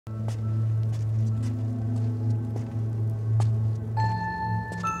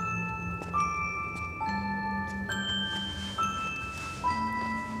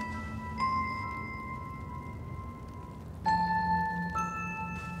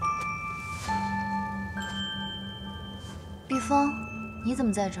碧峰，你怎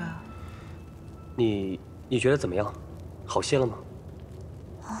么在这儿？你觉得怎么样？好些了吗？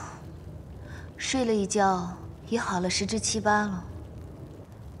睡了一觉，也好了10之7、8了。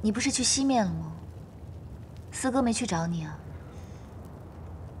你不是去西面了吗？四哥没去找你啊？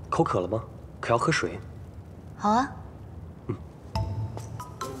口渴了吗？可要喝水？好啊。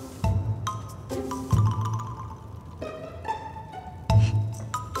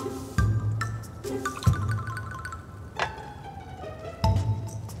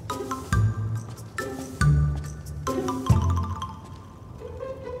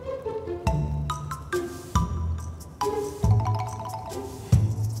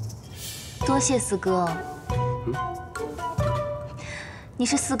多谢四哥。你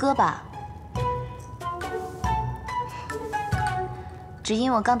是四哥吧？只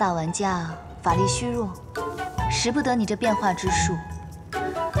因我刚打完架，法力虚弱，识不得你这变化之术，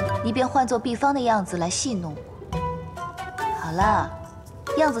你便换作碧芳的样子来戏弄我。好啦，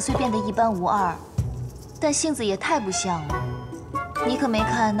样子虽变得一般无二，但性子也太不像了。你可没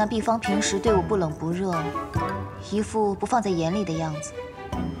看那碧芳平时对我不冷不热，一副不放在眼里的样子。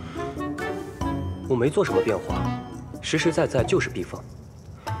我没做什么变化，实实在在就是碧芳。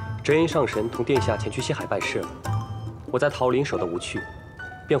真因上神同殿下前去西海拜师了，我在桃林守得无趣，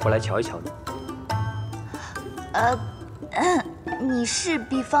便回来瞧一瞧呢。你是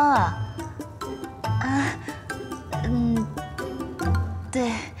碧芳啊？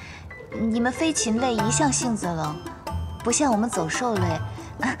对，你们飞禽类一向性子冷，不像我们走兽类。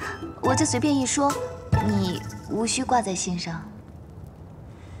我就随便一说，你无需挂在心上。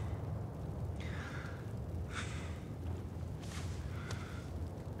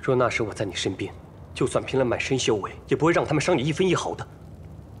若那时我在你身边，就算拼了满身修为，也不会让他们伤你一分一毫的。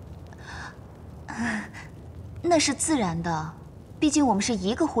那是自然的，毕竟我们是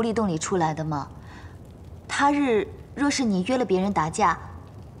一个狐狸洞里出来的嘛。他日若是你约了别人打架，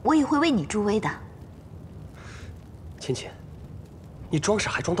我也会为你助威的。芊芊，你装傻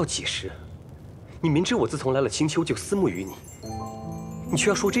还装到几时？你明知我自从来了青丘就思慕于你，你却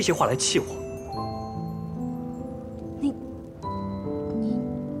要说这些话来气我。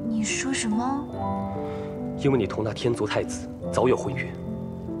你说什么？因为你同那天族太子早有婚约，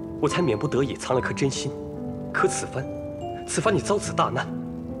我才免不得已藏了颗真心。可此番你遭此大难，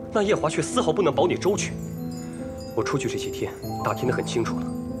那夜华却丝毫不能保你周全。我出去这些天，打听得很清楚了，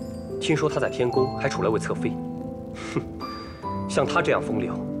听说他在天宫还处了位侧妃。哼，像他这样风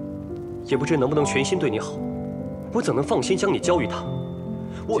流，也不知能不能全心对你好。我怎能放心将你交于他？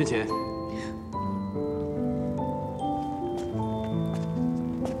芊芊。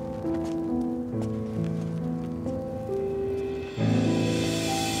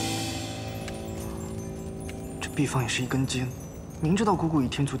碧芳也是一根筋，明知道姑姑与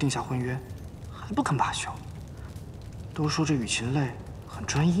天族定下婚约，还不肯罢休。都说这羽禽类很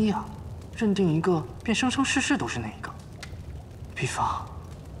专一啊，认定一个便生生世世都是那一个。碧芳，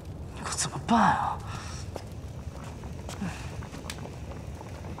你可怎么办啊？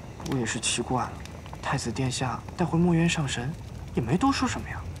我也是奇怪了，太子殿下带回墨渊上神，也没多说什么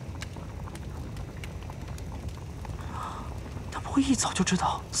呀。他不会一早就知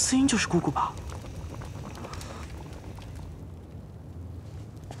道司音就是姑姑吧？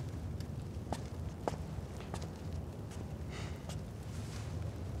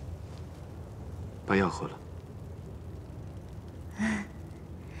把药喝了。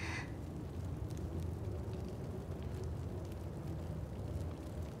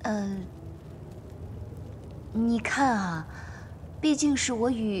你看啊，毕竟是我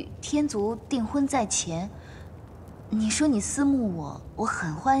与天族订婚在前，你说你思慕我，我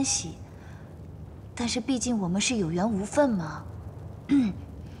很欢喜。但是毕竟我们是有缘无分嘛，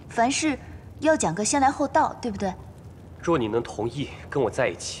凡事要讲个先来后到，对不对？若你能同意跟我在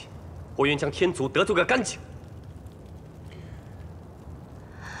一起，我愿将天族得罪个干净。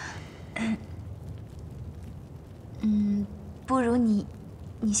不如你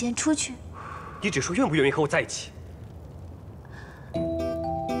先出去。你只说愿不愿意和我在一起？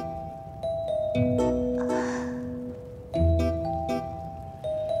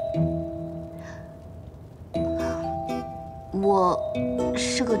我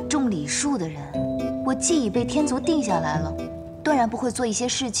是个重礼数的人，我既已被天族定下来了，断然不会做一些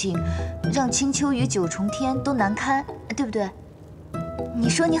事情，让青丘与九重天都难堪，对不对？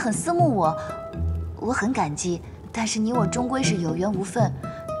你说你很思慕我，我很感激，但是你我终归是有缘无分，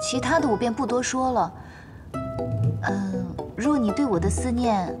其他的我便不多说了。若你对我的思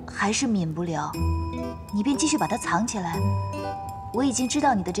念还是泯不了，你便继续把它藏起来。我已经知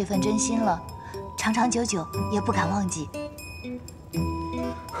道你的这份真心了，长长久久也不敢忘记。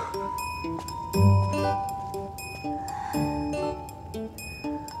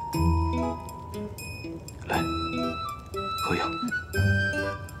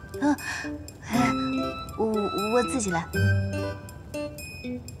起来。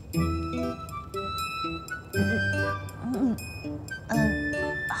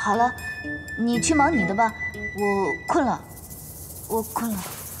好了，你去忙你的吧，我困了，我困了。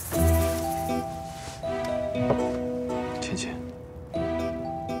芊芊，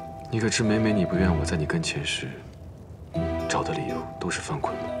你可知每每你不愿我在你跟前时，找的理由都是犯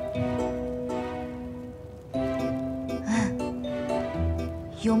困吗？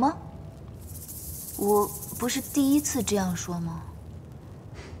有吗？我不是第一次这样说吗？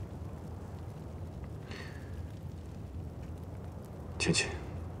芊芊，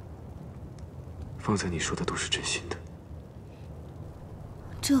方才你说的都是真心的。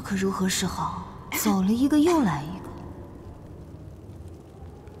这可如何是好？走了一个又来一个。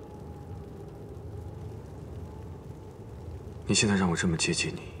你现在让我这么接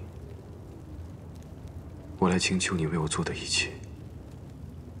近你，我来请求你为我做的一切，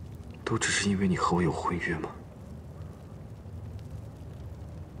都只是因为你和我有婚约吗？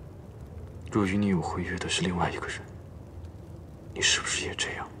若与你有婚约的是另外一个人，你是不是也这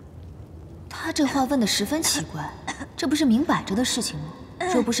样？他这话问得十分奇怪，这不是明摆着的事情吗？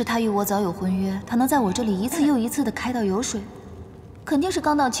若不是他与我早有婚约，他能在我这里一次又一次地开到油水，肯定是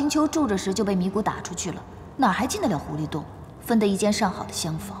刚到青丘住着时就被迷谷打出去了，哪还进得了狐狸洞？分得一间上好的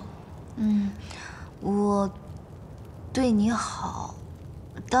厢房。我对你好，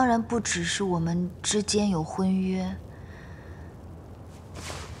当然不只是我们之间有婚约。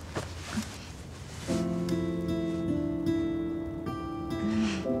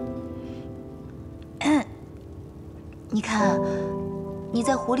你看，你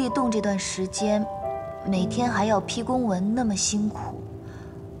在狐狸洞这段时间，每天还要批公文，那么辛苦，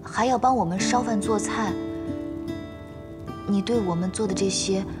还要帮我们烧饭做菜。你对我们做的这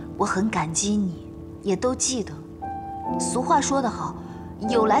些，我很感激你，也都记得。俗话说得好，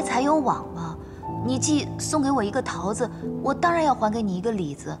有来才有往嘛。你既送给我一个桃子，我当然要还给你一个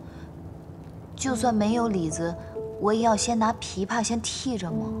李子。就算没有李子，我也要先拿琵琶先替着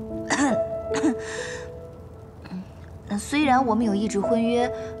嘛。虽然我们有一纸婚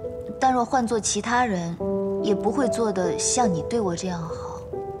约，但若换做其他人，也不会做得像你对我这样好。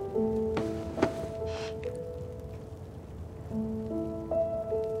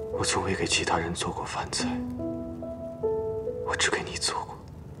我从未给其他人做过饭菜，我只给你做过。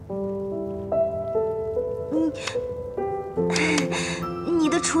你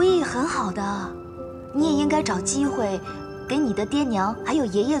的厨艺很好的，你也应该找机会给你的爹娘还有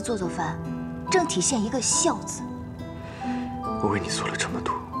爷爷做做饭，正体现一个孝字。我为你做了这么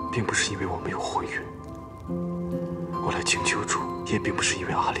多，并不是因为我没有婚约。我来青丘住，也并不是因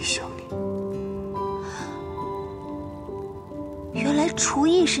为阿丽想你。原来厨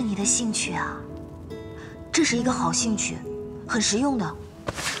艺是你的兴趣啊，这是一个好兴趣，很实用的。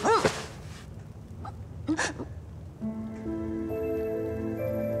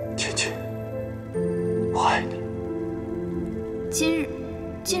芊芊，我爱你。今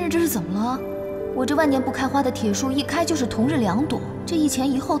日这是怎么了？我这万年不开花的铁树一开就是同日2朵，这一前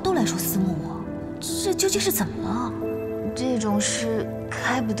一后都来说思慕我，这究竟是怎么了？这种事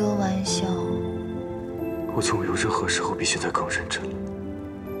开不得玩笑。我从未有任何时候比现在更认真了。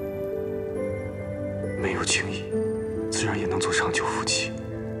没有情谊，自然也能做长久夫妻。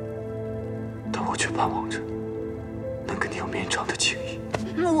但我却盼望着能跟你有绵长的情谊。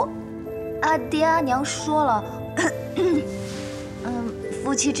阿爹阿娘说了，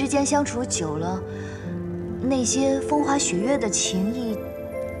夫妻之间相处久了，那些风花雪月的情谊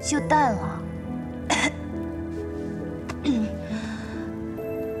就淡了。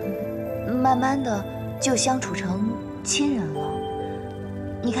慢慢的就相处成亲人了。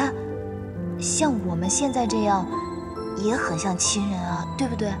你看，像我们现在这样，也很像亲人啊，对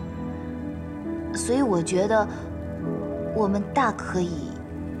不对？所以我觉得，我们大可以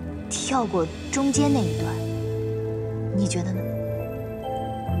跳过中间那一段，你觉得呢？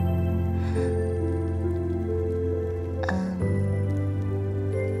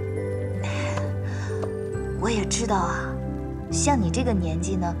我也知道啊，像你这个年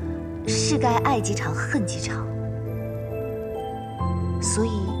纪呢，是该爱几场恨几场。所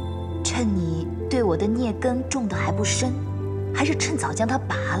以，趁你对我的孽根种得还不深，还是趁早将它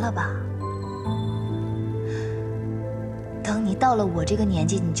拔了吧。等你到了我这个年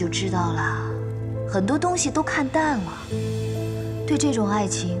纪，你就知道了，很多东西都看淡了，对这种爱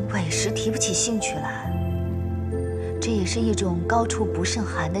情委实提不起兴趣来。这也是一种高处不胜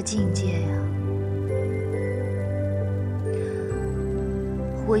寒的境界呀。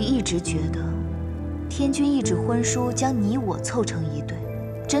我一直觉得，天君一纸婚书将你我凑成一对，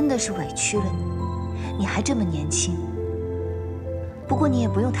真的是委屈了你。你还这么年轻，不过你也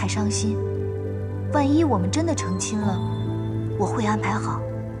不用太伤心，万一我们真的成亲了，我会安排好，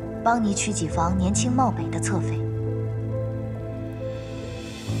帮你娶几房年轻貌美的侧妃。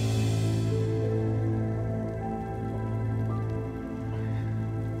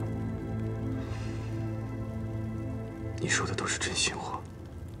你说的都是真心话。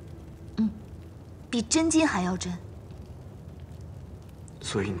比真金还要真。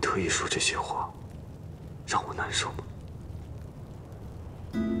所以你特意说这些话，让我难受吗？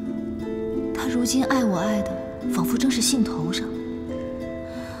他如今爱我爱的，仿佛正是兴头上。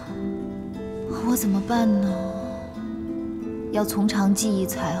我怎么办呢？要从长计议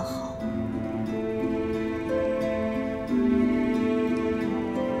才好。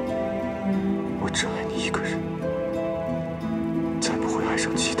我只爱你一个人，再不会爱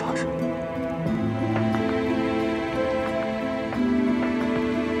上其他人。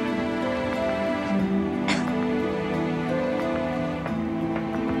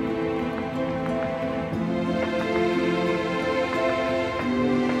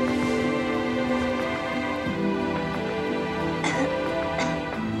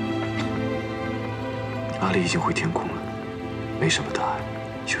阿丽已经回天宫了，没什么大碍，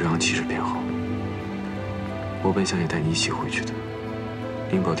休养几日便好。我本想也带你一起回去的。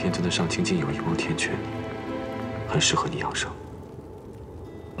灵宝天尊的上清境有一汪天泉，很适合你养伤。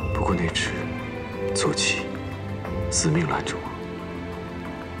不过那只坐骑死命拦着我，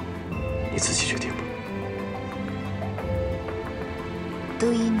你自己决定吧。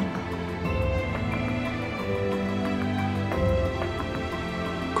都依你了。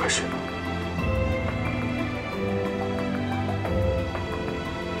快睡吧。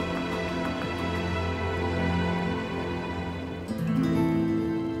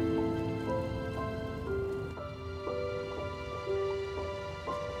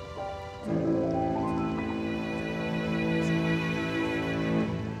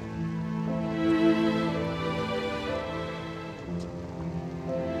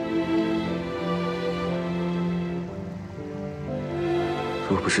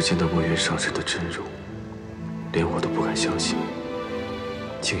若不是见到墨渊上神的真容，连我都不敢相信，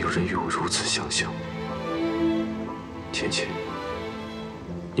竟有人与我如此相像。芊芊，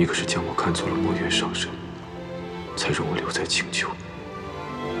你可是将我看作了墨渊上神，才容我留在青丘。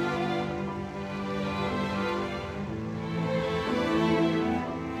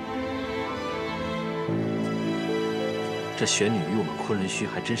这玄女与我们昆仑虚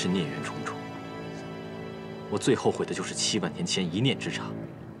还真是孽缘重重。我最后悔的就是7万年前一念之差，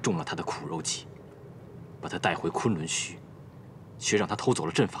中了她的苦肉计，把她带回昆仑虚，却让她偷走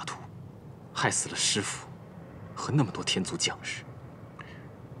了阵法图，害死了师父和那么多天族将士。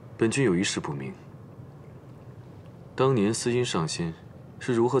本君有一事不明，当年司音上仙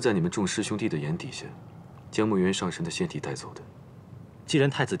是如何在你们众师兄弟的眼底下，将墨渊上神的仙体带走的？既然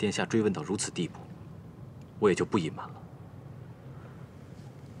太子殿下追问到如此地步，我也就不隐瞒了。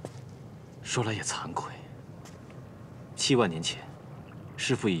说来也惭愧，7万年前，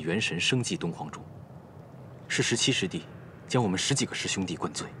师父以元神生祭东皇钟，是17师弟将我们10几个师兄弟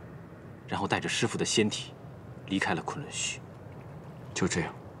灌醉，然后带着师父的仙体离开了昆仑虚。就这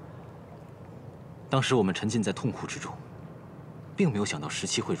样。当时我们沉浸在痛苦之中，并没有想到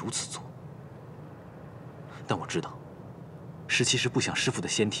17会如此做。但我知道，17是不想师父的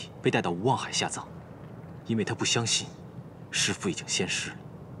仙体被带到无望海下葬，因为他不相信师父已经仙逝了。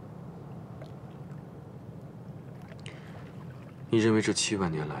你认为这7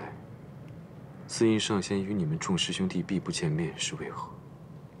万年来，司音上仙与你们众师兄弟必不见面是为何？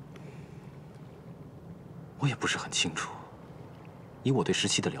我也不是很清楚。以我对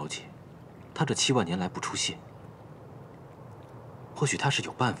17的了解，他这7万年来不出现，或许他是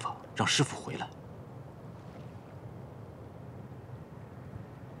有办法让师父回来。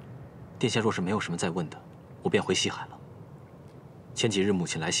殿下若是没有什么再问的，我便回西海了。前几日母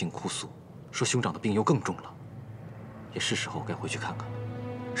亲来信哭诉，说兄长的病又更重了。也是时候该回去看看了。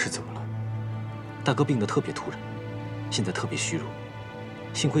是怎么了？大哥病得特别突然，现在特别虚弱。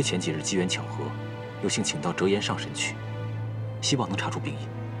幸亏前几日机缘巧合，有幸请到折颜上神去，希望能查出病因。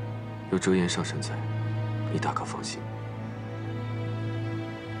有折颜上神在，你大可放心。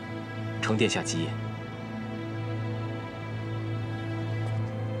承殿下吉言。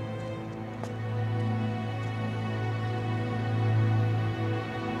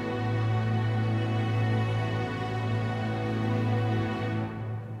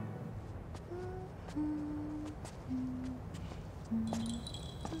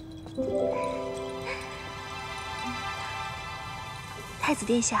太子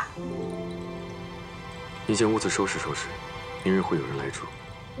殿下，你将屋子收拾收拾，明日会有人来住。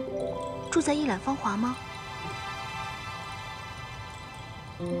住在一览芳华吗？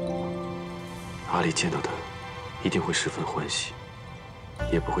阿丽见到他，一定会十分欢喜，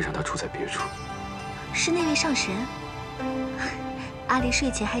也不会让他住在别处。是那位上神。阿丽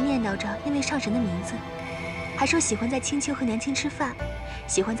睡前还念叨着那位上神的名字，还说喜欢在青丘和娘亲吃饭，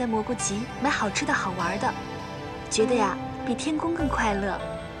喜欢在蘑菇集买好吃的好玩的，觉得呀比天宫更快乐。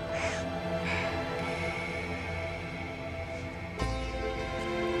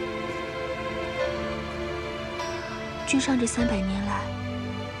君上这300年来，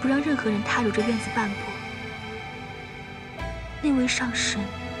不让任何人踏入这院子半步。那位上神，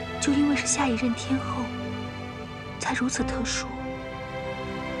就因为是下一任天后，才如此特殊。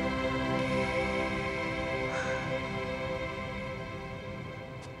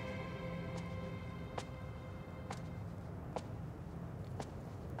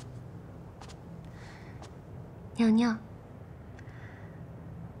娘娘，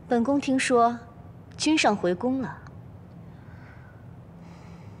本宫听说，君上回宫了。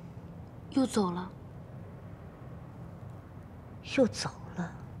又走了。又走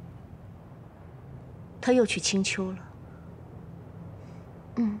了。他又去青丘了。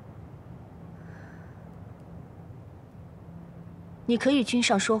嗯。你可与君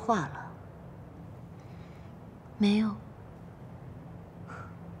上说话了？没有。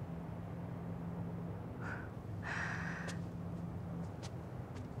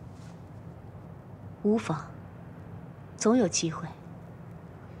无妨，总有机会。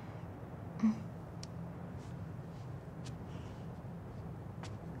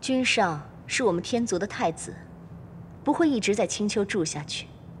君上是我们天族的太子，不会一直在青丘住下去。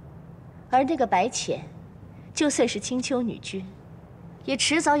而那个白浅，就算是青丘女君，也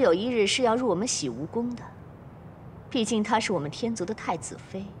迟早有一日是要入我们洗梧宫的。毕竟她是我们天族的太子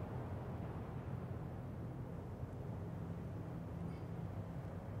妃。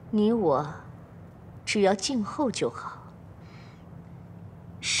你我只要静候就好。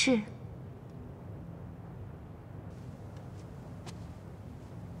是。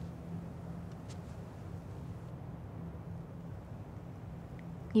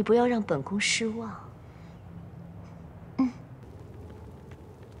你不要让本宫失望。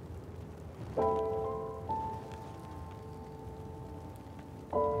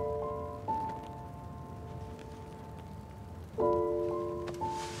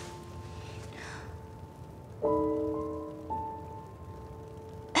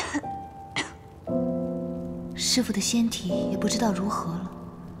师父的仙体也不知道如何了，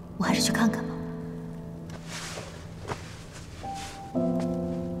我还是去看看吧。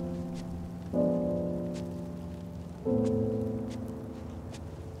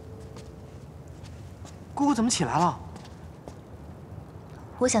姑姑怎么起来了？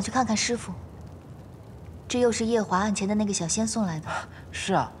我想去看看师父。这又是夜华案前的那个小仙送来的。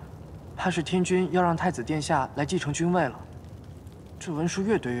是啊，怕是天君要让太子殿下来继承君位了。这文书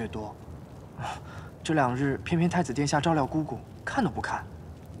越堆越多，这2日偏偏太子殿下照料姑姑，看都不看，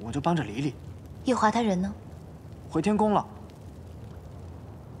我就帮着理理。夜华他人呢？回天宫了，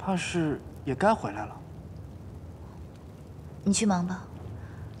怕是也该回来了。你去忙吧，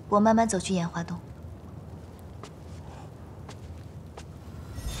我慢慢走去延华洞。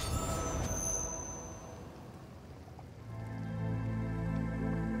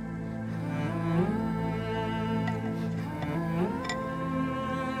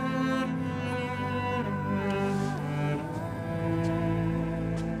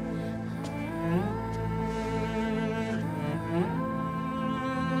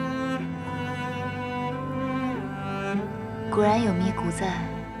果然有迷谷在，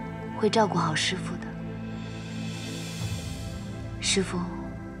会照顾好师父的。师父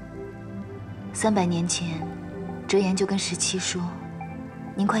，300年前，折颜就跟17说：“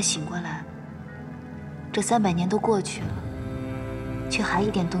您快醒过来了。”这300年都过去了，却还一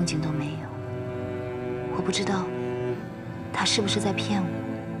点动静都没有。我不知道，他是不是在骗我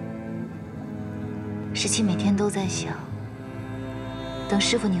？17每天都在想，等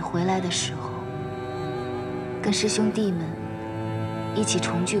师父你回来的时候，跟师兄弟们一起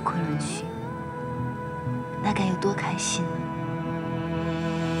重聚昆仑虚，那该有多开心呢？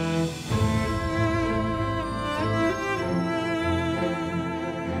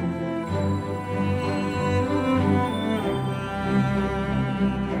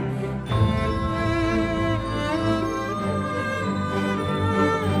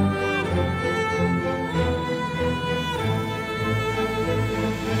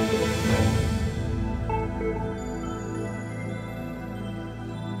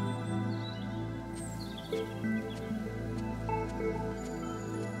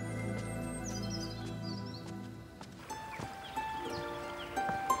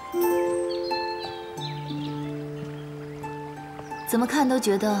怎么看都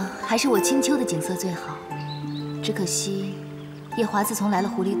觉得还是我青丘的景色最好。只可惜，夜华自从来了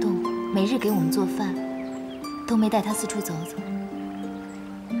狐狸洞，每日给我们做饭，都没带他四处走走。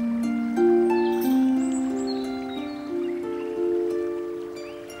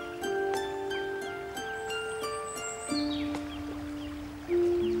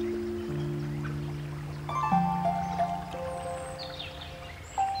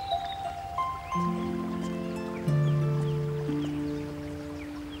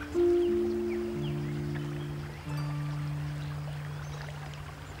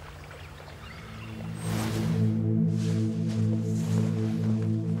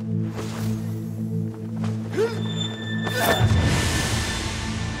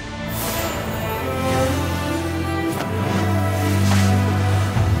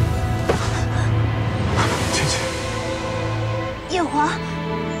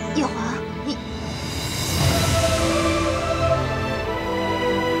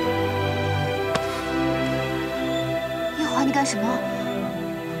 你干什么？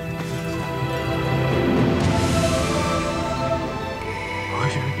我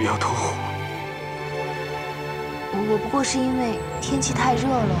以为你要脱火。我不过是因为天气太热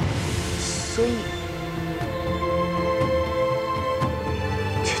了，所以……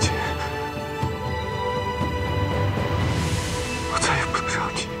姐姐，我再也不能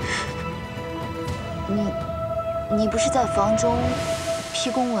让你……你不是在房中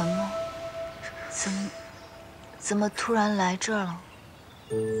批公文吗？怎么突然来这儿了？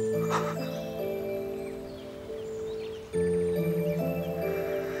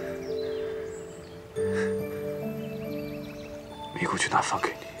迷姑去拿饭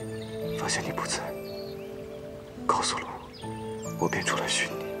给你，发现你不在，告诉了我，我便出来寻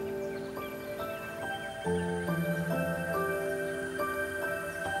你。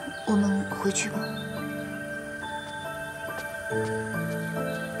我们回去吧。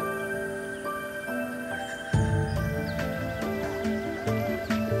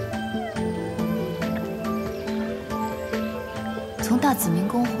 从大紫明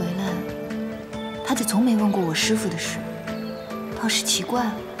宫回来，他就从没问过我师父的事，倒是奇怪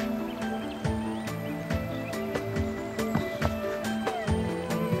了。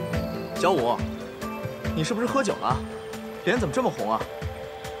小五，你是不是喝酒了？脸怎么这么红啊？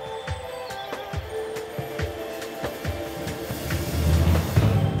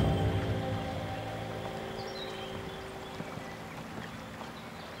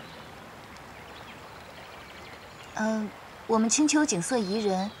我们青丘景色宜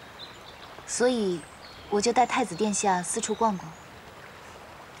人，所以我就带太子殿下四处逛逛。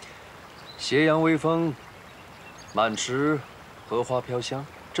斜阳微风，满池荷花飘香，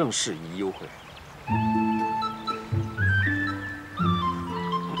正适宜幽会。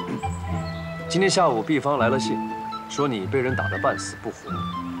今天下午毕方来了信，说你被人打得半死不活。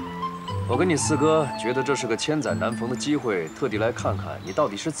我跟你四哥觉得这是个千载难逢的机会，特地来看看你到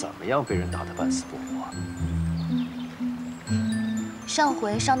底是怎么样被人打得半死不活。 上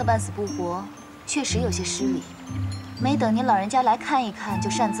回伤得半死不活，确实有些失礼。没等您老人家来看一看就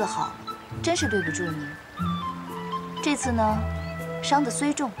擅自好，真是对不住您。这次呢，伤得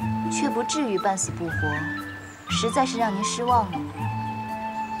虽重，却不至于半死不活，实在是让您失望了。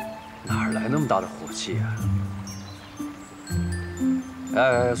哪来那么大的火气啊？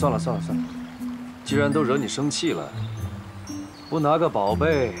哎，算了，既然都惹你生气了，不拿个宝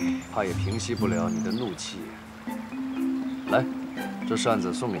贝，怕也平息不了你的怒气。来。 这扇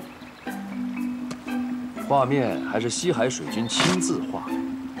子送给你，画面还是西海水军亲自画的，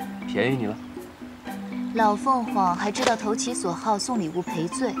便宜你了。老凤凰还知道投其所好，送礼物赔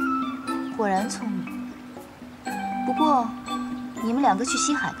罪，果然聪明。不过，你们两个去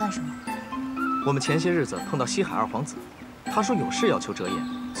西海干什么？我们前些日子碰到西海二皇子，他说有事要求折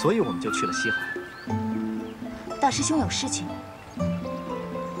颜，所以我们就去了西海。大师兄有事情？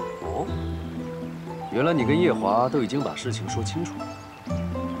哦，原来你跟夜华都已经把事情说清楚了。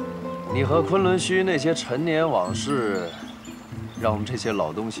 你和昆仑虚那些陈年往事，让我们这些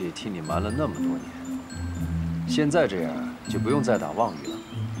老东西替你瞒了那么多年。现在这样就不用再打妄语了。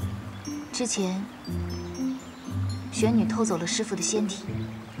之前，玄女偷走了师父的仙体，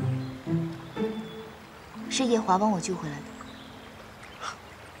是夜华帮我救回来的。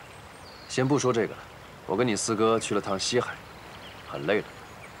先不说这个了，我跟你四哥去了趟西海，很累了，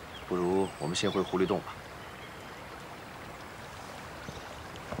不如我们先回狐狸洞吧。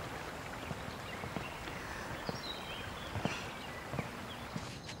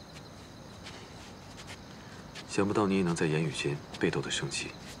 想不到你也能在言语间被斗得生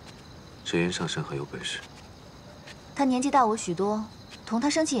气，折颜上神很有本事。他年纪大我许多，同他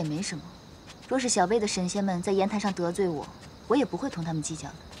生气也没什么。若是小辈的神仙们在言坛上得罪我，我也不会同他们计较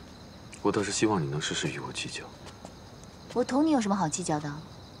的。我倒是希望你能时时与我计较。我同你有什么好计较的？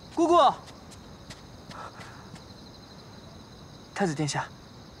姑姑，太子殿下，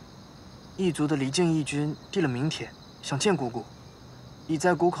异族的离境义军递了名帖，想见姑姑，已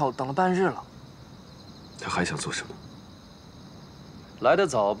在谷口等了半日了。他还想做什么？来得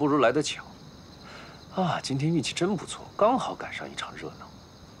早不如来得巧。啊，今天运气真不错，刚好赶上一场热闹。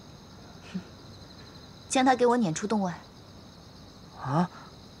将他给我撵出洞外。啊，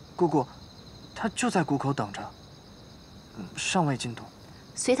姑姑，他就在谷口等着，尚未进洞。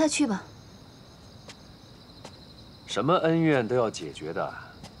随他去吧。什么恩怨都要解决的，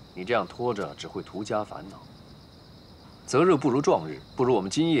你这样拖着只会徒加烦恼。择日不如撞日，不如我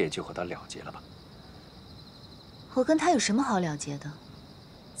们今夜就和他了结了吧。我跟他有什么好了结的？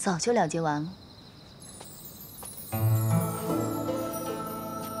早就了结完了。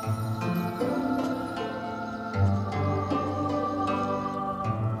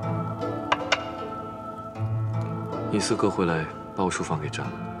你四哥回来把我书房给占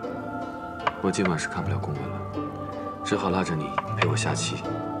了，我今晚是看不了公文了，只好拉着你陪我下棋。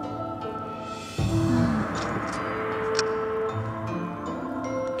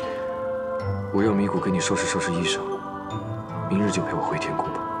我让米谷给你收拾收拾衣裳，明日就陪我回天宫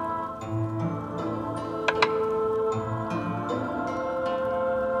吧。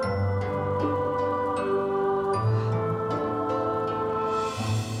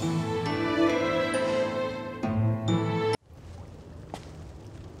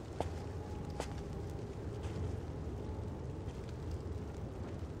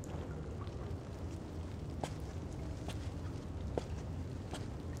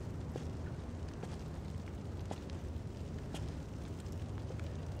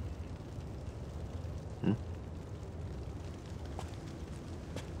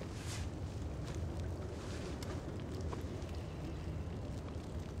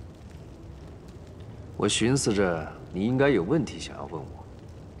我寻思着你应该有问题想要问我，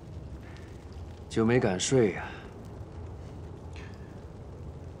就没敢睡呀。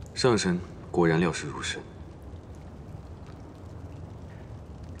上神果然料事如神。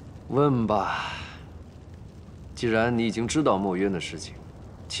问吧。既然你已经知道墨渊的事情，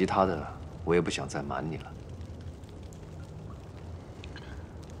其他的我也不想再瞒你了。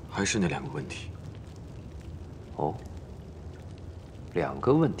还是那2个问题。哦，2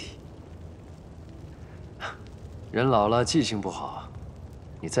个问题。人老了记性不好，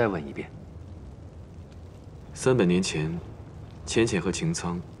你再问一遍。300年前，浅浅和擎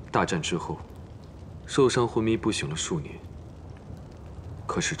苍大战之后，受伤昏迷不醒了数年。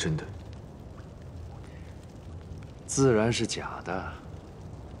可是真的？自然是假的。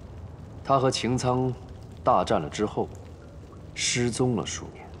他和擎苍大战了之后，失踪了数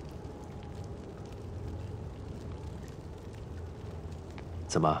年。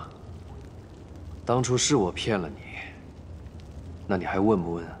怎么？当初是我骗了你，那你还问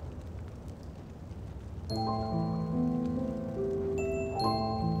不问啊？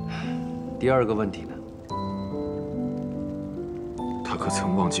第2个问题呢？他可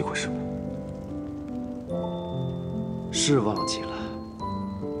曾忘记过什么？是忘记了。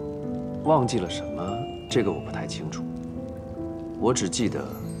忘记了什么？这个我不太清楚。我只记得，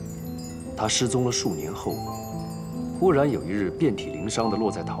他失踪了数年后，忽然有一日遍体鳞伤地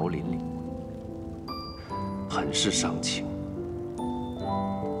落在桃林里。很是伤情，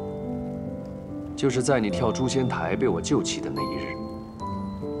就是在你跳诛仙台被我救起的那一日。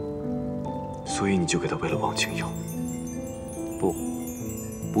所以你就给他喂了忘情药？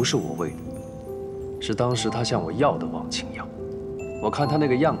不是我喂的，是当时他向我要的忘情药。我看他那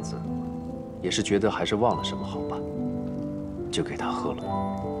个样子，也是觉得还是忘了什么好吧，就给他喝了。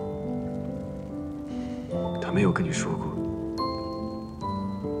他没有跟你说过，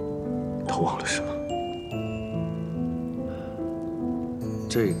他忘了什么？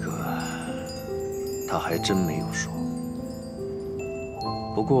这个他还真没有说。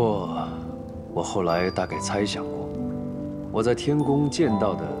不过我后来大概猜想过，我在天宫见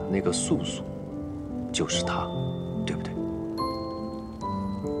到的那个素素，就是他，对不对？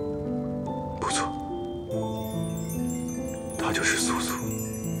不错，他就是素素。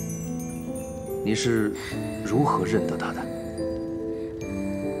你是如何认得他的？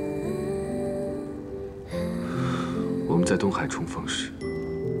我们在东海重逢时，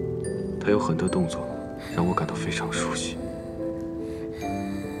他有很多动作让我感到非常熟悉。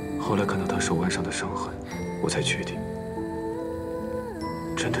后来看到他手腕上的伤痕，我才确定，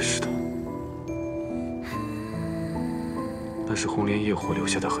真的是他。那是红莲业火留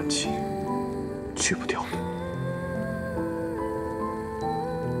下的痕迹，去不掉的。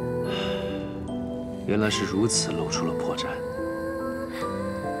原来是如此，露出了破绽。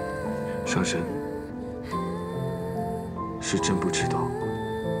上神，是真不知道，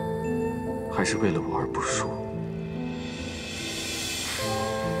还是为了我而不说？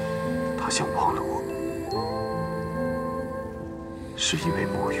他想忘了我，是因为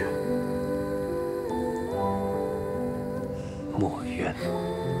墨渊。墨渊，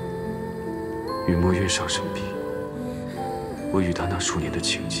与墨渊上神比，我与他那数年的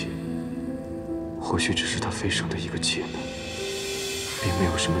情结，或许只是他飞升的一个阶段，并没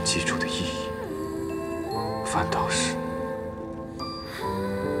有什么基础的意义，反倒是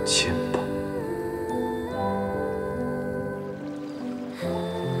牵绊。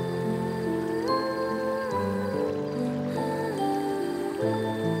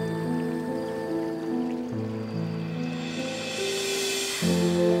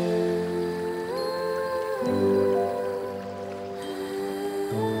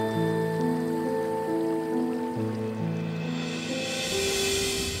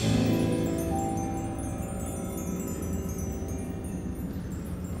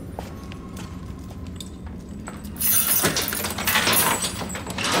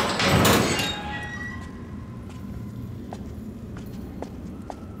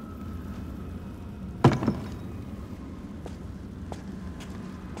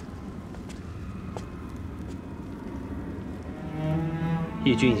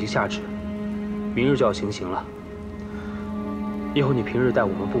义军已经下旨，明日就要行刑了。以后你平日待我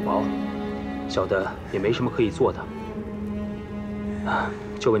们不薄，小的也没什么可以做的，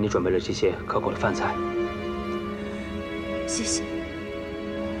就为你准备了这些可口的饭菜。谢谢。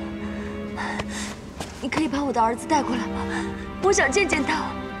你可以把我的儿子带过来吗？我想见见他。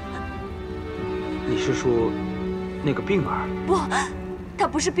你是说那个病儿？不，他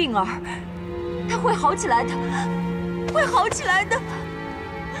不是病儿，他会好起来的，会好起来的。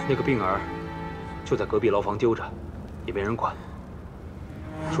那个病儿就在隔壁牢房丢着，也没人管。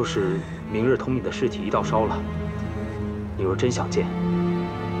说是明日同你的尸体一道烧了。你若真想见，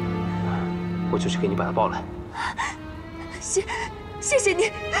我就去给你把他抱来。谢谢你，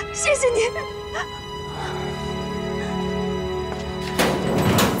谢谢你。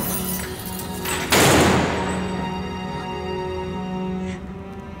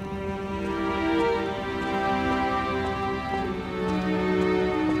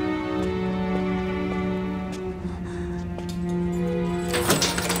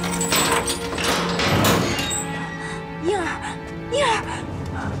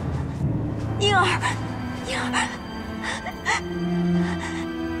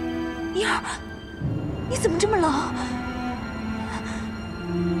你怎么这么冷？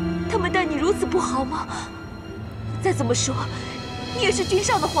他们待你如此不好吗？再怎么说，你也是君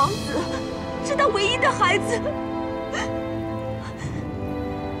上的皇子，是他唯一的孩子，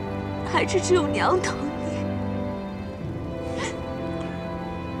还是只有娘疼你？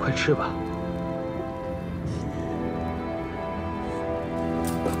快吃吧。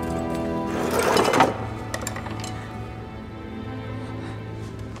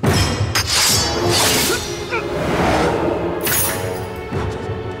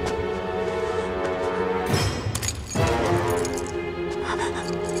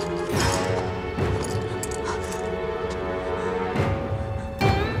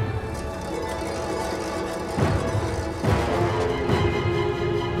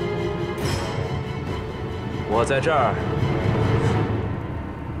我在这儿。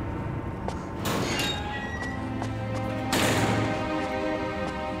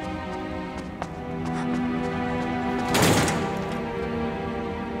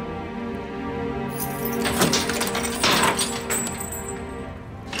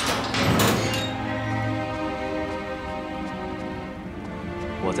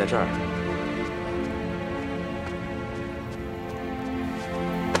我在这儿。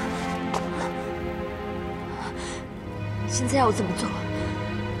现在要怎么做？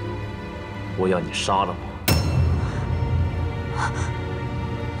我要你杀了我。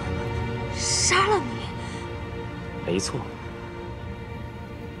杀了你？没错，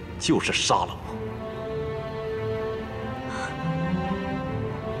就是杀了我。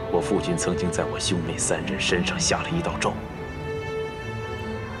我父亲曾经在我兄妹3人身上下了一道咒，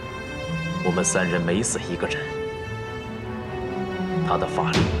我们3人每死一个人，他的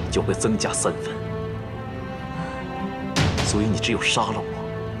法力就会增加3分。所以你只有杀了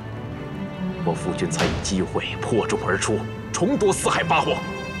我父君才有机会破众而出，重夺四海八荒。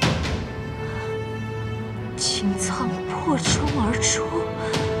青苍破窗而出，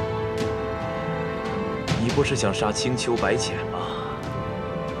你不是想杀青丘白浅吗？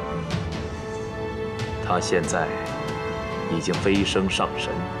他现在已经飞升上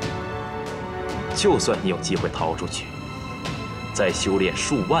神，就算你有机会逃出去，再修炼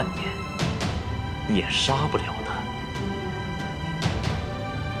数万年，你也杀不了他。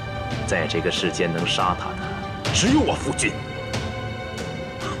在这个世间能杀他的，只有我夫君。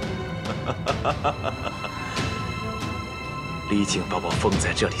李靖把我封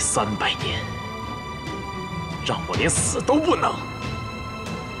在这里300年，让我连死都不能。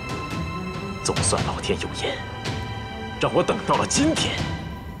总算老天有眼，让我等到了今天。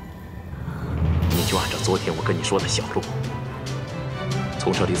你就按照昨天我跟你说的小路，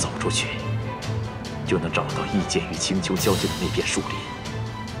从这里走出去，就能找到一间与青丘交界的那片树林。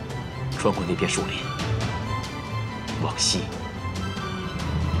穿过那片树林，往西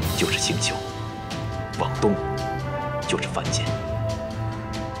就是青丘，往东就是凡间。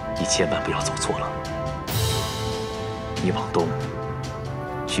你千万不要走错了。你往东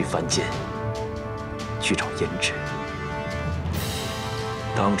去凡间，去找胭脂。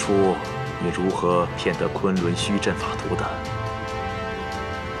当初你如何骗得昆仑虚阵法图的，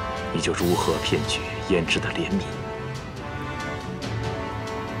你就如何骗取胭脂的怜悯。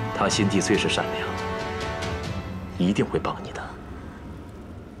他心地最是善良，一定会帮你的。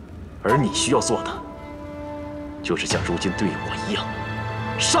而你需要做的，就是像如今对我一样，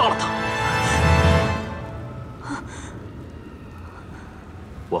杀了他。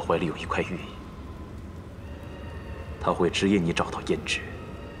我怀里有一块玉，它会指引你找到胭脂，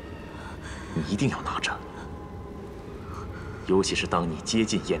你一定要拿着。尤其是当你接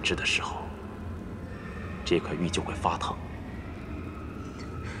近胭脂的时候，这块玉就会发烫。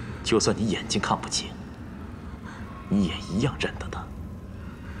就算你眼睛看不清，你也一样认得他。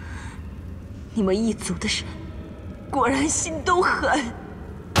你们一族的人，果然心都狠。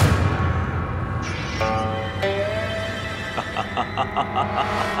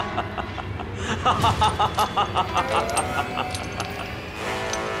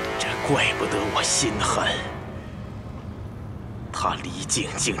这怪不得我心狠。他李靖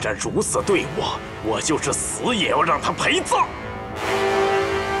竟然如此对我，我就是死也要让他陪葬。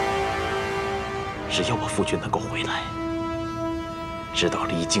只要我夫君能够回来，知道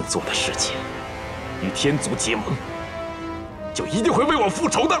李靖做的事情与天族结盟，就一定会为我复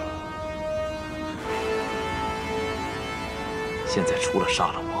仇的。现在除了杀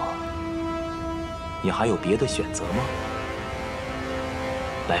了我，你还有别的选择吗？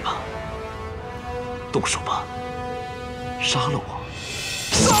来吧，动手吧，杀了我，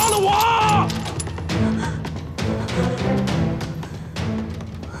杀了我！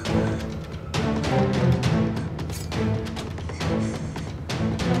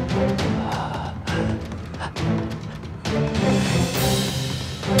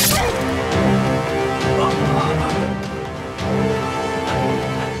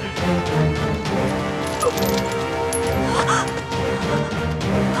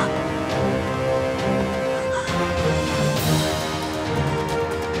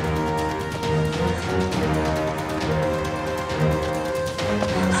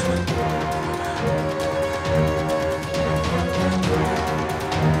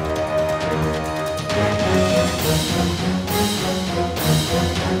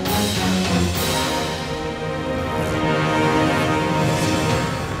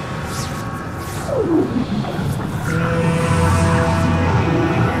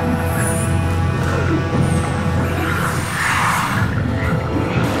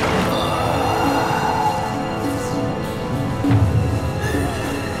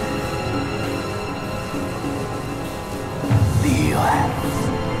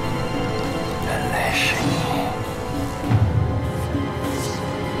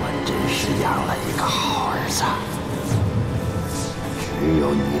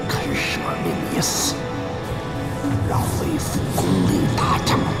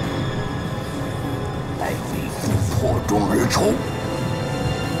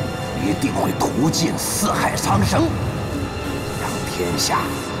四海苍生，让天下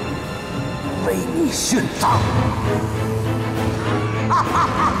为你殉葬！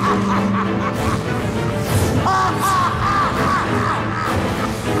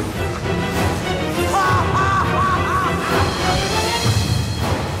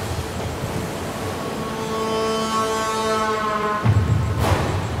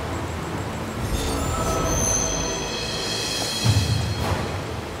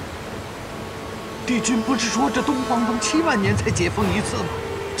帝君不是说这东皇宫7万年才解封一次吗？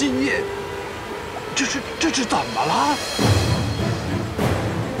今夜，这是怎么了？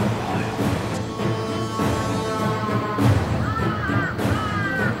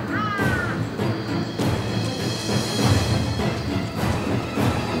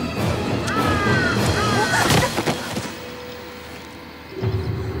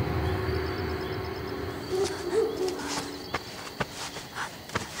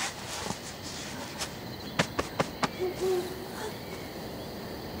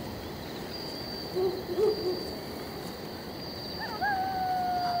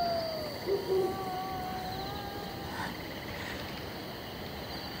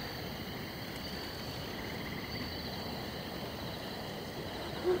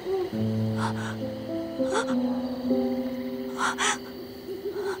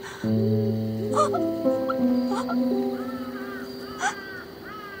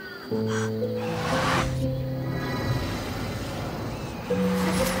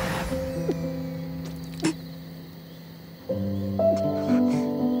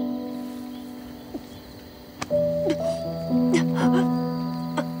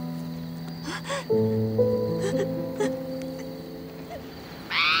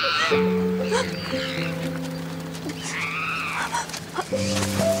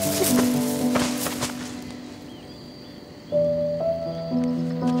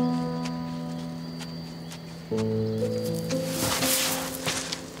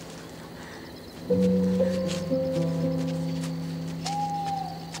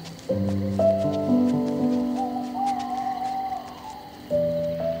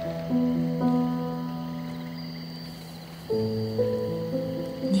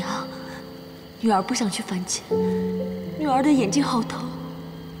女儿不想去凡间，女儿的眼睛好疼，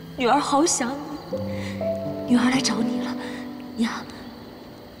女儿好想你，女儿来找你了。娘，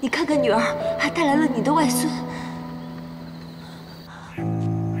你看看女儿还带来了你的外孙。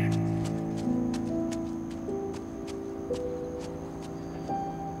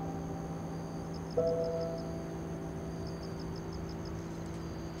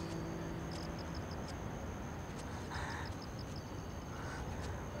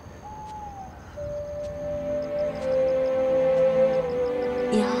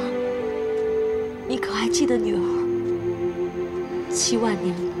娘，你可还记得女儿？7万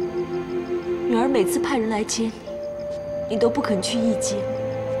年了，女儿每次派人来接你，你都不肯去迎接。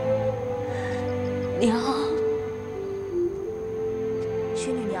娘，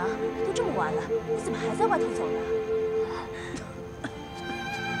雪女娘，都这么晚了，你怎么还在外头走呢？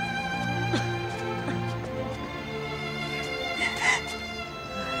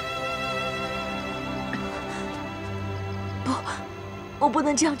我不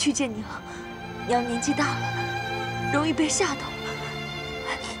能这样去见娘，娘年纪大了，容易被吓到。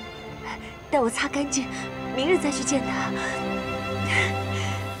待我擦干净，明日再去见她。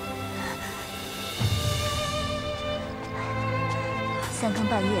3更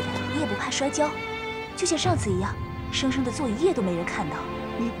半夜的，你也不怕摔跤？就像上次一样，生生的坐一夜都没人看到。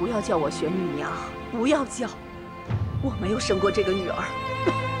你不要叫我玄女娘，不要叫，我没有生过这个女儿。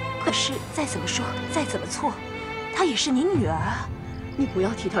可是再怎么说，再怎么错，她也是你女儿啊。你不要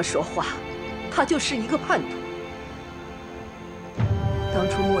替他说话，他就是一个叛徒。当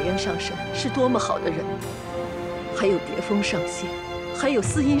初墨渊上神是多么好的人，还有蝶峰上仙，还有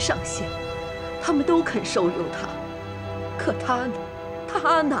司音上仙，他们都肯收留他。可他呢？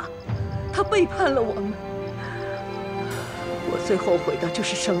他呢？他背叛了我们。我最后悔的就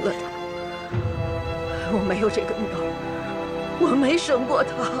是生了他。我没有这个女儿，我没生过她。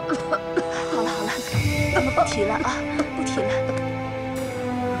好了好了，咱们不提了啊，不提了。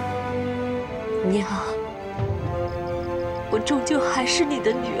娘，我终究还是你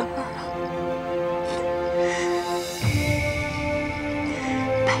的女儿啊！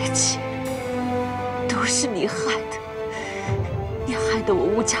白起，都是你害的，你害得我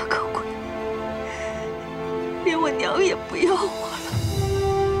无家可归，连我娘也不要我了。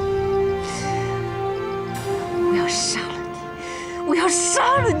我要杀了你！我要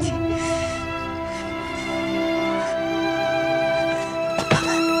杀了你！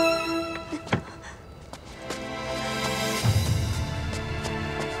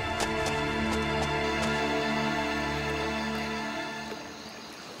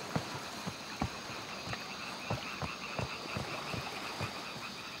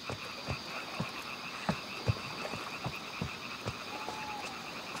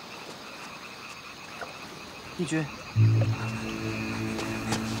义军，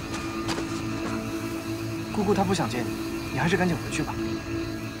姑姑她不想见你，你还是赶紧回去吧。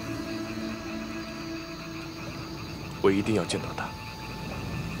我一定要见到她。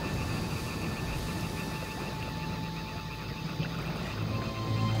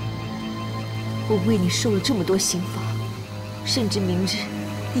我为你受了这么多刑罚，甚至明日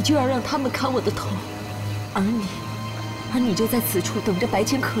你就要让他们砍我的头，而你就在此处等着白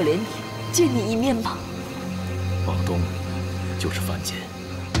浅可怜你，见你一面吧。往东就是凡间，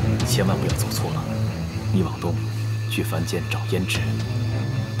千万不要走错了。你往东去凡间找胭脂，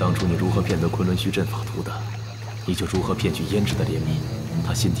当初你如何骗得昆仑虚阵法图的，你就如何骗取胭脂的怜悯。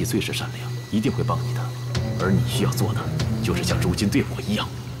她心地最是善良，一定会帮你的。而你需要做的，就是像如今对我一样。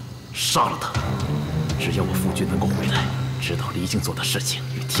杀了他！只要我夫君能够回来，知道离经做的事情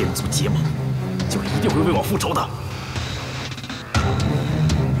与天族结盟，就一定会为我复仇的。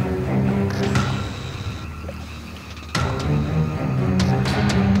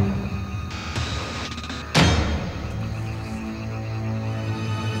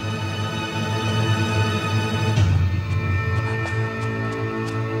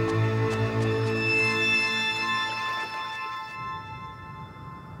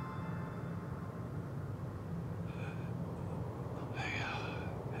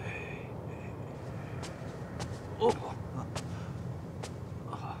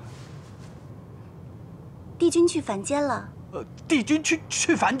 帝君去凡间了。帝君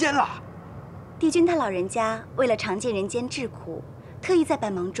去凡间了。帝君他老人家为了尝尽人间至苦，特意在百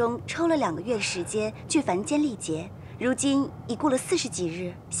忙中抽了2个月的时间去凡间历劫。如今已过了40几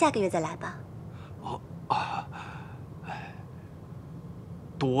日，下个月再来吧。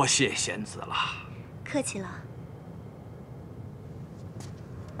多谢贤子了。客气了。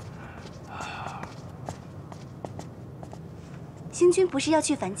星君不是要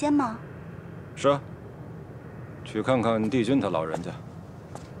去凡间吗？是啊。 去看看帝君他老人家。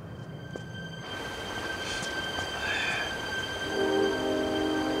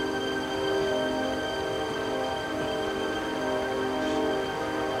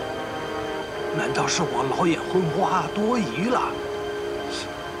难道是我老眼昏花，多疑了？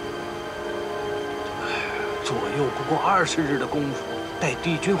左右不过20日的功夫，待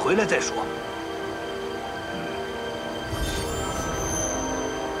帝君回来再说。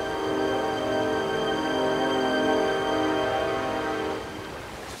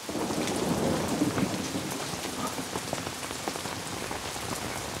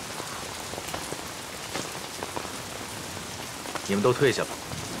 你们都退下吧。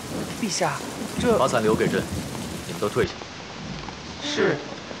陛下，这把伞留给朕。你们都退下。是。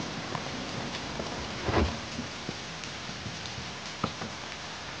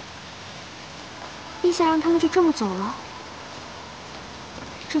陛下让他们就这么走了？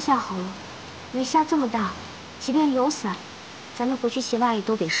这下好了，雨下这么大，即便有伞，咱们回去洗袜也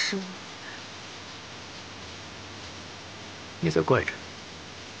都得湿了。你在怪朕？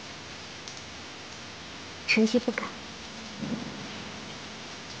臣妾不敢。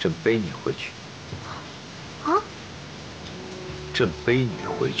 朕背你回去。啊！朕背你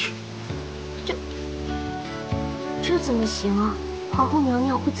回去。这怎么行啊？皇后娘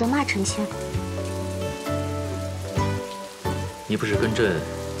娘会责骂臣妾的。你不是跟朕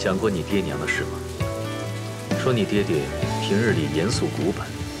讲过你爹娘的事吗？说你爹爹平日里严肃古板，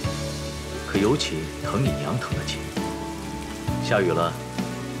可尤其疼你娘疼得紧。下雨了，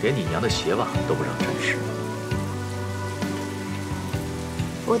连你娘的鞋袜都不让朕湿。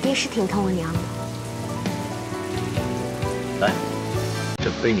 我爹是挺疼我娘的。来，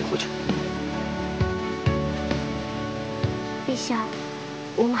朕背你回去。陛下，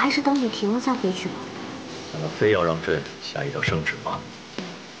我们还是等雨停了再回去吧。难道非要让朕下一道圣旨吗？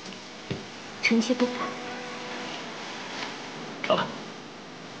臣妾不敢。上来。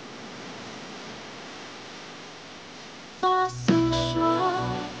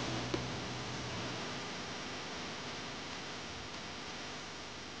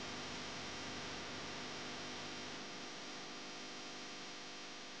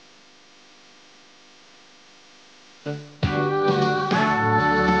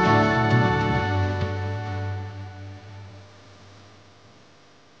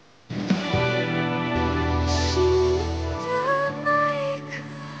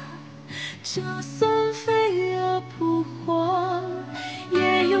 就算飞蛾扑火，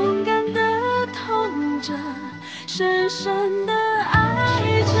也勇敢地痛着，深深地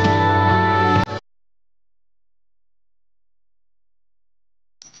爱着。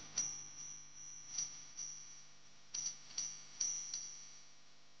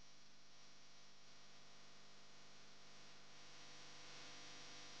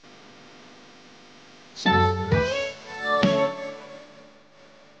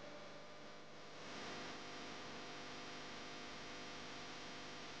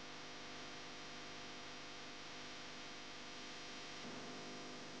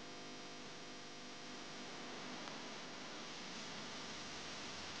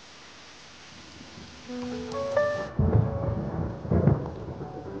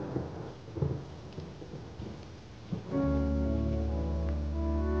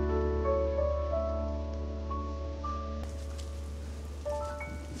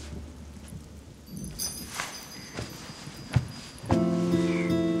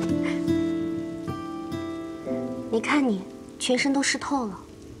你看你，全身都湿透了。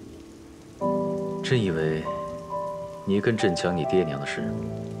朕以为你跟朕讲你爹娘的事，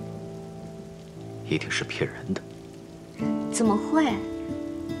一定是骗人的。怎么会？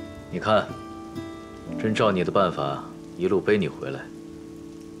你看，真照你的办法，一路背你回来，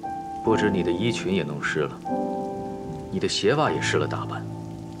不止你的衣裙也弄湿了，你的鞋袜也湿了大半。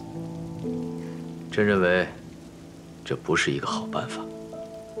朕认为，这不是一个好办法。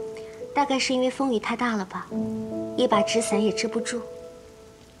大概是因为风雨太大了吧，一把纸伞也支不住。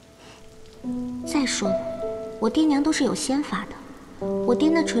再说了，我爹娘都是有先法的，我爹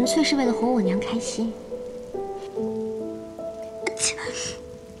那纯粹是为了哄我娘开心。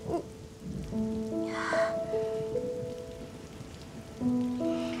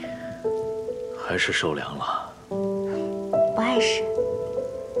还是受凉了。不碍事。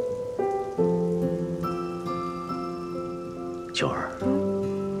九儿，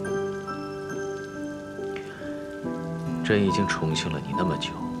朕已经宠幸了你那么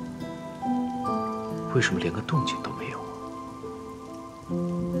久，为什么连个动静都没有啊？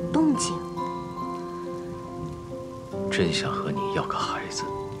动静？朕想和你要个孩子。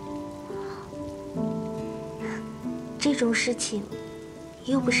这种事情，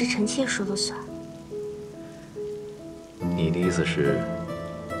又不是臣妾说了算。你的意思是，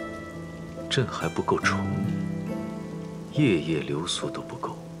朕还不够宠你，夜夜留宿都不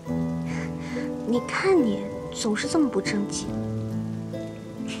够？你看你总是这么不正经。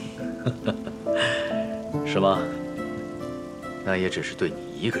是吗？那也只是对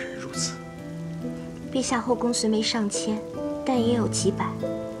你一个人如此。陛下后宫虽没上千，但也有几百。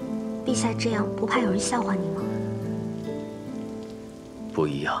陛下这样不怕有人笑话你吗？不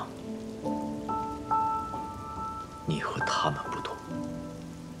一样，你和他们不同。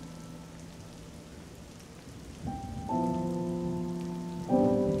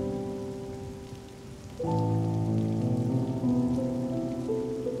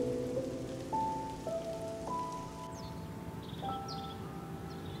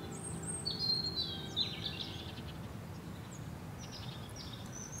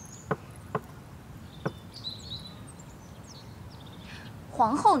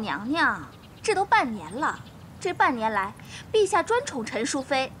皇后娘娘，这都半年了，这半年来，陛下专宠陈淑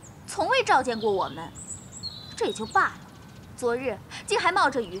妃，从未召见过我们。这也就罢了，昨日竟还冒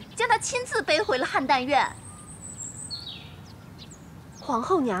着雨将她亲自背回了汉丹院。皇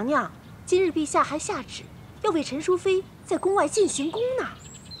后娘娘，今日陛下还下旨，要为陈淑妃在宫外进行宫呢。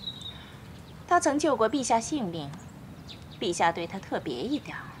她曾救过陛下性命，陛下对她特别一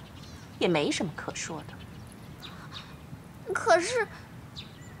点儿，也没什么可说的。可是。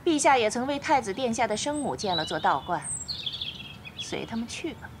陛下也曾为太子殿下的生母建了座道观，随他们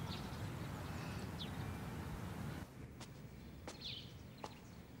去吧。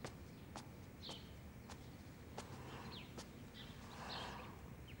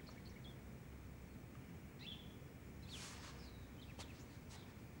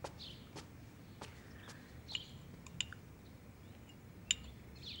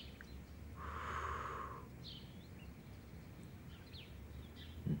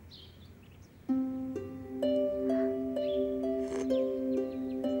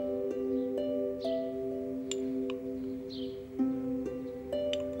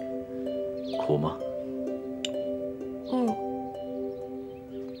苦吗？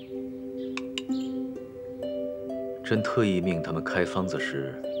朕特意命他们开方子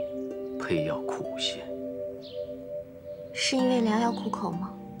时配药苦些，是因为良药苦口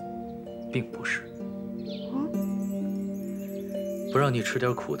吗？并不是。不让你吃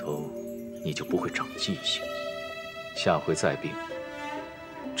点苦头，你就不会长记性。下回再病，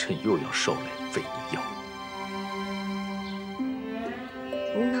朕又要受累喂你药。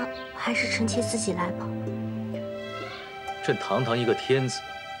那还是臣妾自己来吧。朕堂堂一个天子，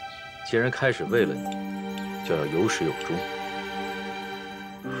既然开始为了你，就要有始有终。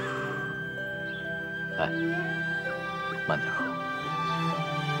来，慢点喝。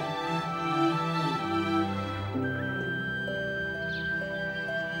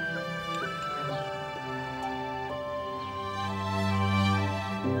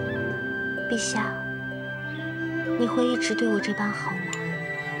陛下，你会一直对我这般好吗？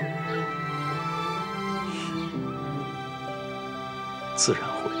自然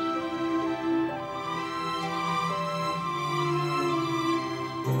会。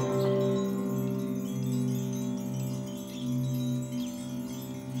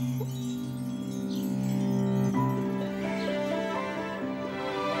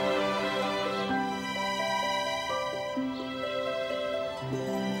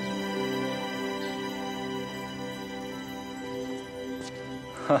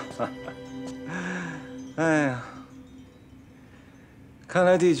哈哈，哎呀，看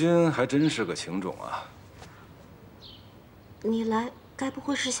来帝君还真是个情种啊！你来，该不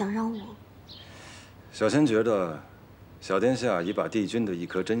会是想让我……小仙觉得，小殿下已把帝君的一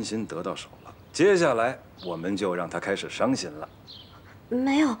颗真心得到手了，接下来我们就让他开始伤心了。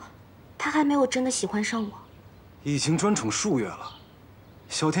没有，他还没有真的喜欢上我。已经专宠数月了，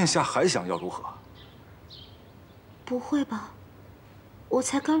小殿下还想要如何？不会吧？我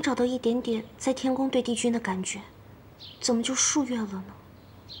才刚找到一点点在天宫对帝君的感觉，怎么就数月了呢？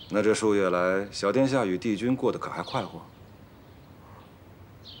那这数月来，小殿下与帝君过得可还快活？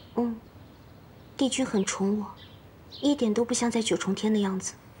嗯，帝君很宠我，一点都不像在9重天的样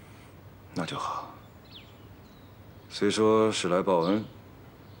子。那就好。虽说是来报恩，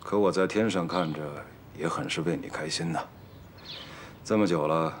可我在天上看着也很是为你开心呐。这么久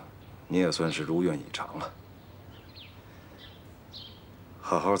了，你也算是如愿以偿了。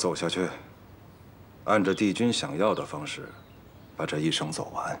好好走下去，按着帝君想要的方式，把这一生走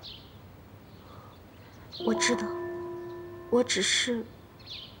完。我知道，我只是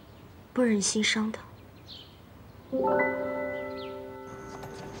不忍心伤他。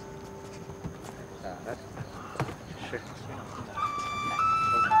是。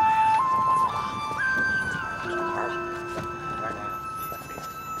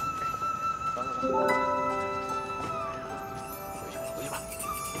回去吧。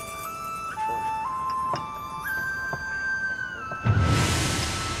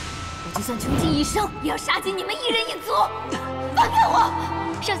我就算穷尽一生，也要杀尽你们一人一族！放开我！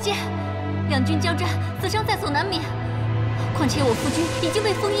上仙，两军交战，死伤在所难免。况且我夫君已经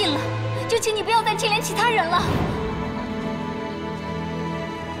被封印了，就请你不要再牵连其他人了。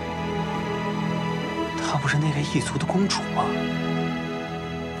她不是那个异族的公主吗？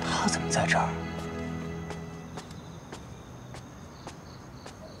她怎么在这儿？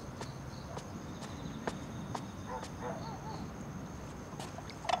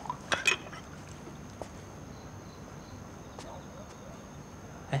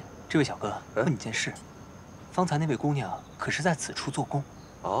哎，这位小哥，问你件事。方才那位姑娘可是在此处做工？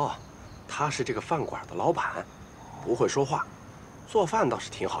哦，她是这个饭馆的老板，不会说话，做饭倒是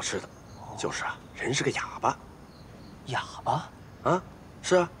挺好吃的，就是啊，人是个哑巴。哑巴？啊，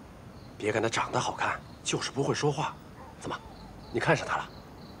是啊，别看她长得好看，就是不会说话。怎么，你看上她了？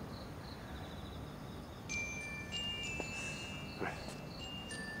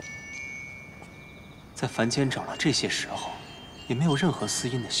在凡间找了这些时候，也没有任何司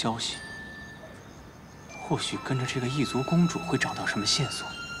音的消息。或许跟着这个异族公主会找到什么线索，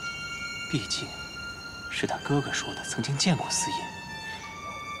毕竟是他哥哥说的曾经见过司音。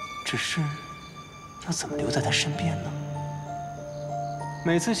只是要怎么留在他身边呢？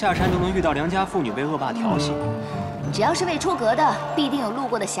每次下山都能遇到良家妇女被恶霸调戏，只要是未出阁的，必定有路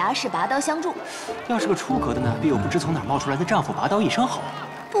过的侠士拔刀相助。要是个出阁的呢，必有不知从哪儿冒出来的丈夫拔刀一声吼。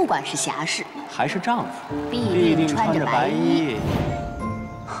不管是侠士还是丈夫，必定穿着白衣。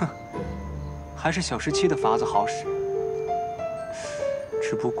哼，还是小17的法子好使。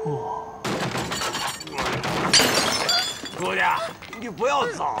只不过，姑娘，你不要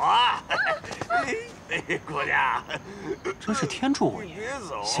走啊！姑娘，真是天助我也，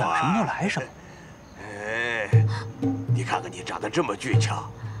想什么就来什么。哎，你看看你长得这么俊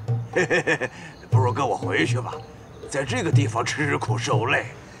俏，不如跟我回去吧，在这个地方吃苦受累，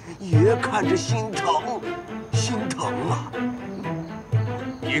爷看着心疼，心疼啊！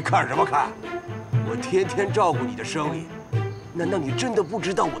你看什么看？我天天照顾你的生意，难道你真的不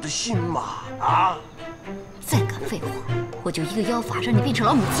知道我的心吗？啊！再敢废话，我就一个妖法让你变成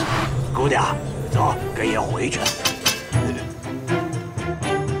老母鸡！姑娘，走，跟爷回去。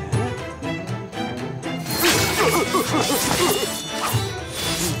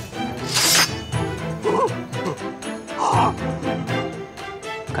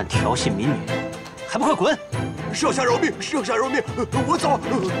敢调戏民女，还不快滚！少侠饶命，少侠饶命，我走。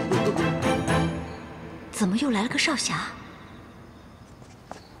怎么又来了个少侠？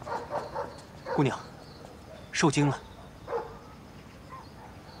姑娘，受惊了。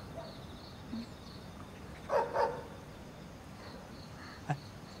哎，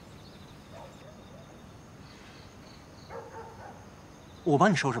我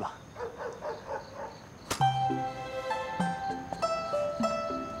帮你收拾吧。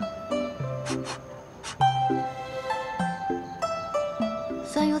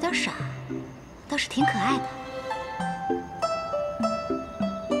虽然有点傻，倒是挺可爱的。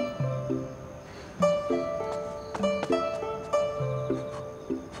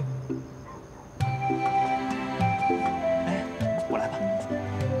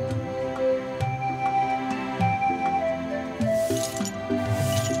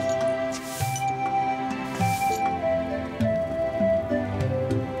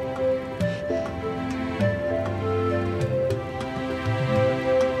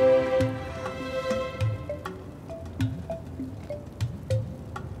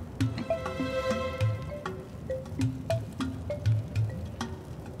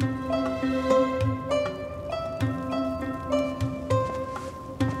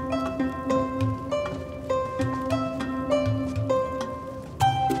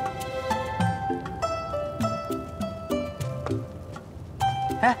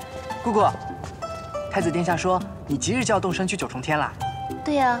姑姑，太子殿下说你即日就要动身去九重天了。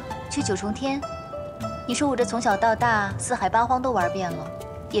对呀，去九重天。你说我这从小到大四海八荒都玩遍了，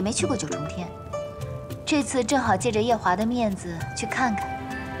也没去过九重天。这次正好借着夜华的面子去看看，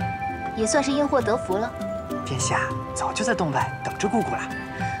也算是因祸得福了。殿下早就在洞外等着姑姑了。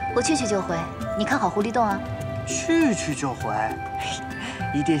我去就回，你看好狐狸洞啊。去就回。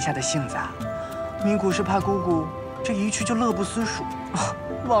依殿下的性子啊，明古是怕姑姑这一去就乐不思蜀，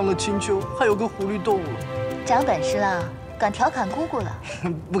忘了青丘还有个狐狸洞了。长本事了，敢调侃姑姑了？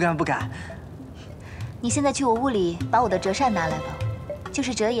不敢。你现在去我屋里把我的折扇拿来吧，就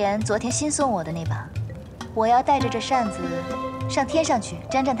是折颜昨天新送我的那把。我要带着这扇子上天上去，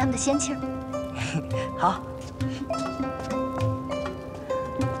沾沾他们的仙气儿。好。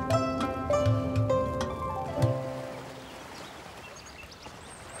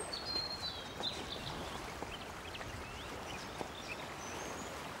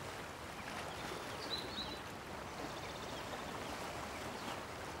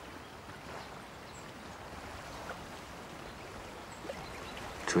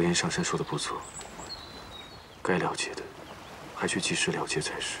折颜上山说的不错，该了结的，还需及时了结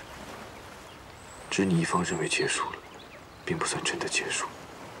才是。只你一方认为结束了，并不算真的结束。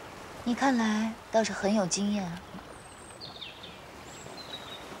你看来倒是很有经验啊。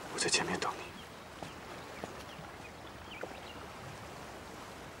我在前面等你。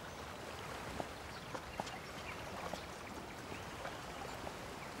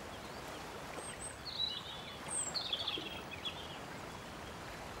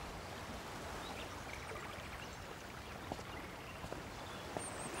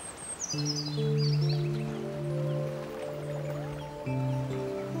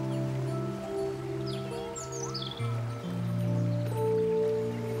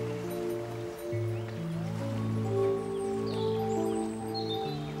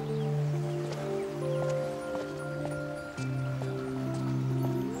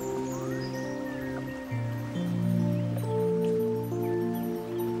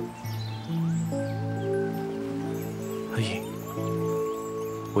安影，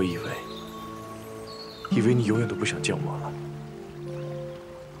我以为你永远都不想见我了。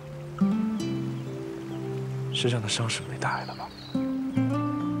身上的伤是没大碍了吧？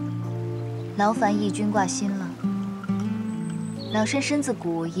劳烦义军挂心了。老身身子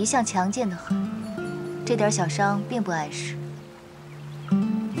骨一向强健得很，这点小伤并不碍事。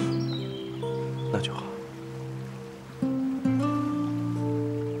那就好。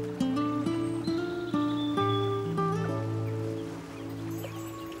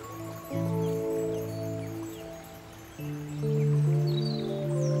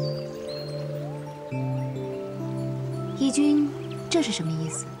义军，这是什么意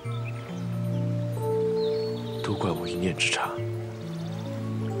思？都怪我一念之差，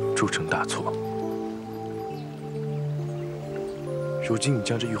铸成大错。如今你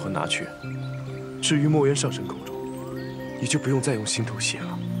将这玉环拿去，置于墨渊上神口中，你就不用再用心头血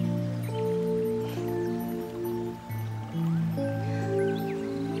了。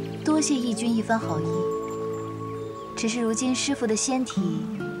多谢义军一番好意。只是如今师父的仙体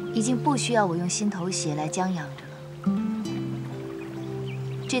已经不需要我用心头血来将养着了。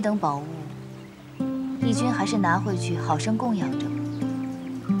这等宝物，义军还是拿回去好生供养着吧。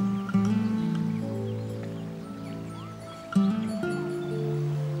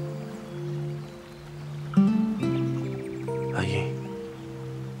安英，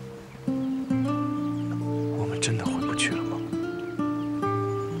我们真的回不去了吗？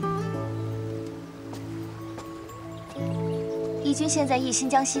义军现在一心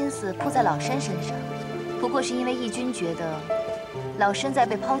将心思扑在老身身上，不过是因为义军觉得老身在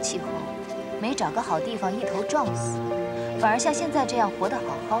被抛弃后，没找个好地方一头撞死，反而像现在这样活得好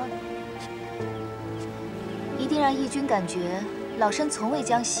好的。一定让义军感觉老身从未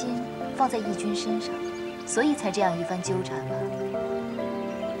将心放在义军身上，所以才这样一番纠缠吧。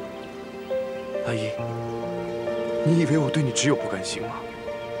安英，你以为我对你只有不甘心吗？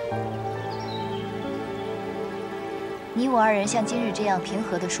你我二人像今日这样平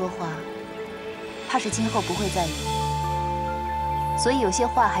和的说话，怕是今后不会再有，所以有些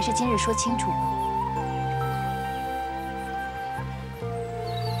话还是今日说清楚吧。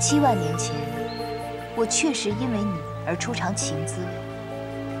7万年前，我确实因为你而出尝情滋味，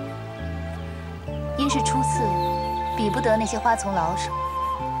因是初次，比不得那些花丛老手，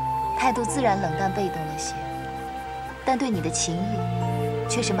态度自然冷淡被动了些，但对你的情谊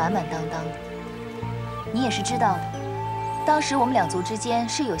却是满满当当的。你也是知道的，当时我们两族之间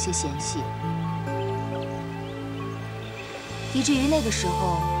是有些嫌隙，以至于那个时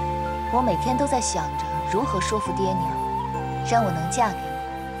候，我每天都在想着如何说服爹娘，让我能嫁给你。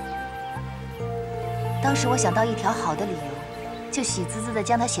当时我想到一条好的理由，就喜滋滋地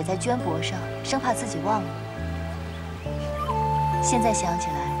将它写在绢帛上，生怕自己忘了。现在想起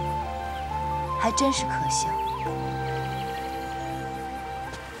来，还真是可笑。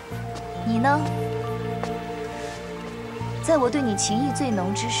你呢？在我对你情意最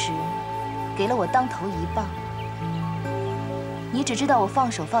浓之时，给了我当头一棒。你只知道我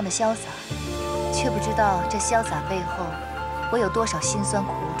放手放得潇洒，却不知道这潇洒背后，我有多少辛酸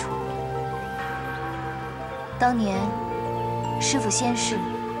苦楚。当年师父仙逝，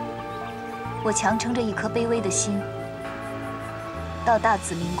我强撑着一颗卑微的心，到大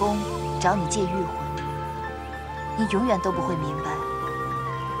紫明宫找你借玉魂。你永远都不会明白，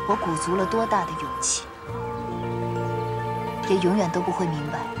我鼓足了多大的勇气，也永远都不会明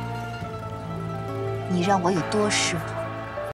白，你让我有多失望。